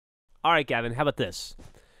All right, Gavin, how about this?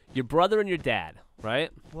 Your brother and your dad, right?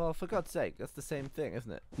 Well, for God's sake, that's the same thing,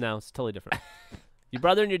 isn't it? No, it's totally different. Your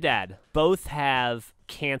brother and your dad both have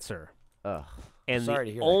cancer. Ugh. And Sorry to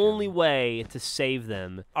the hear that, only Gavin. way to save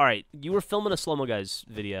them... All right, you were filming a Slow-Mo Guys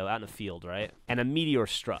video out in a field, right? And a meteor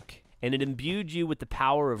struck. And it imbued you with the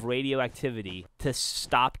power of radioactivity to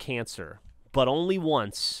stop cancer. But only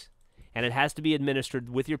once. And it has to be administered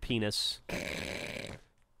with your penis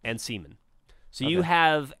and semen. So you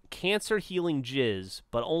have cancer-healing jizz,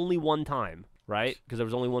 but only one time, right? Because there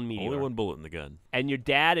was only one meteor. Only one bullet in the gun. And your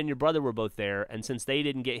dad and your brother were both there, and since they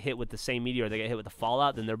didn't get hit with the same meteor, they got hit with the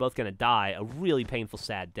fallout, then they're both going to die a really painful,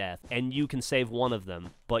 sad death. And you can save one of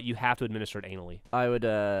them, but you have to administer it anally. I would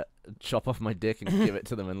chop off my dick and give it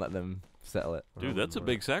to them and let them settle it. Dude, that's a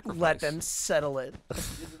big sacrifice. Let them settle it.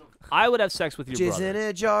 I would have sex with your Jizz brother. in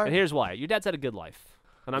a jar. And here's why. Your dad's had a good life.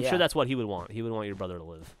 And I'm Yeah. sure that's what he would want. He would want your brother to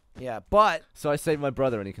live. Yeah, but So I saved my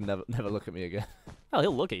brother and he can never look at me again. Oh,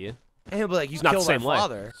 he'll look at you. and he'll be like, "You It's not the killed my same way.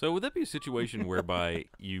 father." So would that be a situation whereby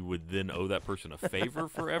you would then owe that person a favor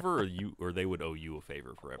forever, or they would owe you a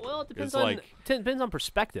favor forever? Well, it depends It's on like, depends on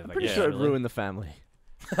perspective. Pretty I guess, sure it'd really. ruin the family.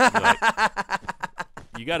 like,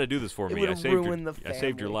 you got to do this for It me. would I saved ruin your, the I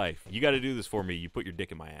saved your family. life. You got to do this for me. You put your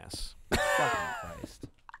dick in my ass. Fucking Christ.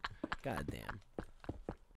 God damn.